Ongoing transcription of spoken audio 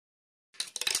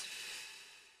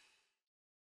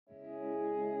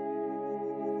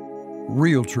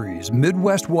Realtree's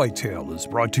Midwest Whitetail is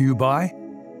brought to you by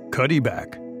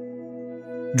Cuddyback,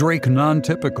 Drake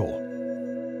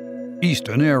Non-Typical,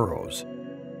 Easton Arrows,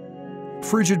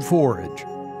 Frigid Forage,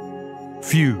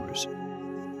 Fuse,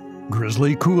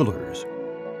 Grizzly Coolers,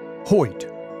 Hoyt,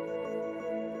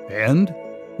 and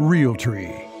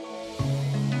Realtree.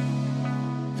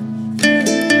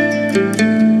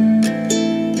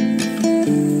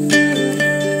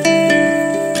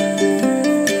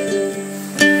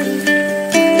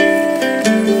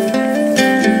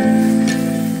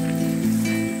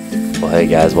 Hey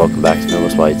guys, welcome back to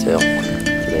Midwest Whitetail.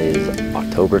 Today is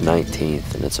October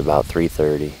 19th and it's about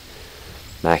 3:30.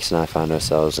 Max and I found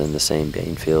ourselves in the same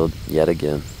game field yet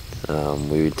again.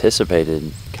 We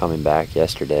anticipated coming back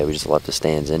yesterday. We just left the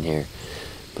stands in here,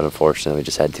 but unfortunately we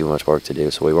just had too much work to do,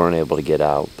 so we weren't able to get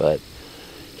out. But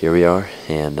here we are,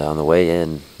 and on the way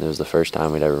in, it was the first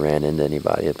time we'd ever ran into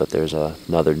anybody, but there's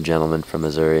another gentleman from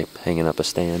Missouri hanging up a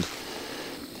stand,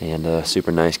 and a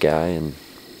super nice guy. And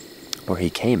where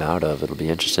he came out of, it'll be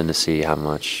interesting to see how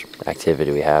much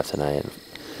activity we have tonight.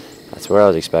 That's where I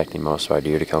was expecting most of our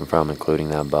deer to come from, including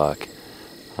that buck.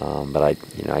 But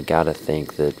I gotta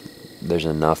think that there's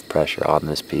enough pressure on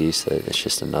this piece that it's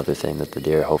just another thing that the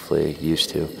deer are hopefully used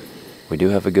to. We do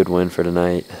have a good wind for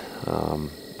tonight.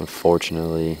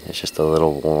 Unfortunately, it's just a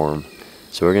little warm.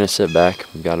 So we're gonna sit back.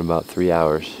 We've got about 3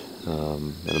 hours.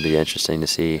 It'll be interesting to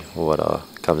see what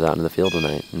comes out in the field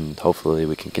tonight, and hopefully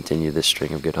we can continue this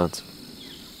string of good hunts.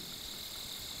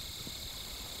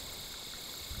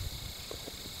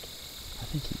 I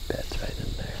think he bets right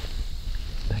in there.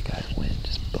 That guy's wind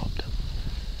just bumped him.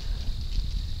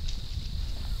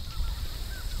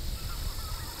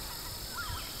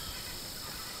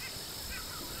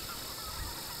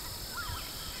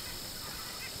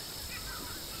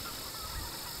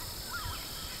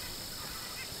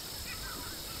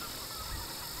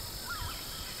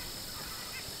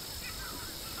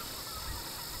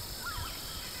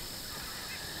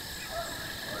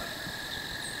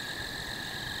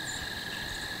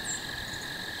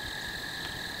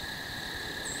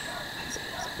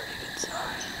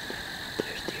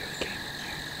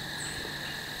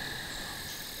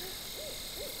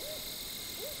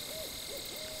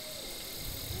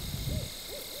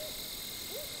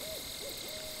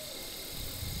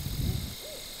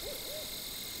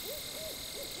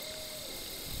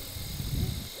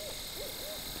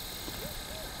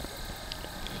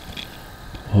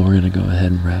 Well, we're going to go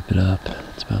ahead and wrap it up.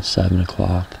 It's about 7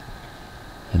 o'clock,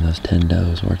 and those 10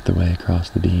 does worked their way across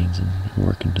the beans and are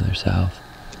working to their south.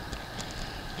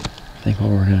 I think what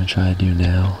we're going to try to do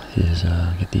now is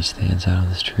get these stands out of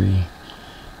this tree,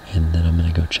 and then I'm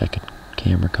going to go check a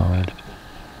camera card,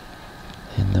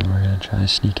 and then we're going to try to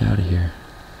sneak out of here.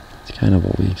 It's kind of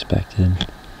what we expected.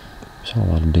 We saw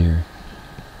a lot of deer,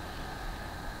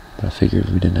 but I figured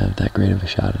we didn't have that great of a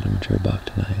shot at a mature buck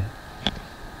tonight.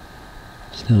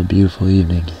 Still a beautiful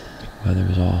evening. Weather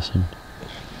was awesome,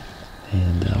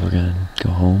 and we're gonna go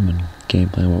home and game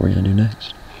plan what we're gonna do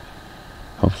next.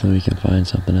 Hopefully we can find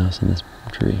something else in this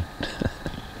tree.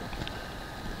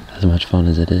 As much fun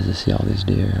as it is to see all these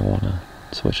deer, I want to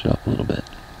switch it up a little bit.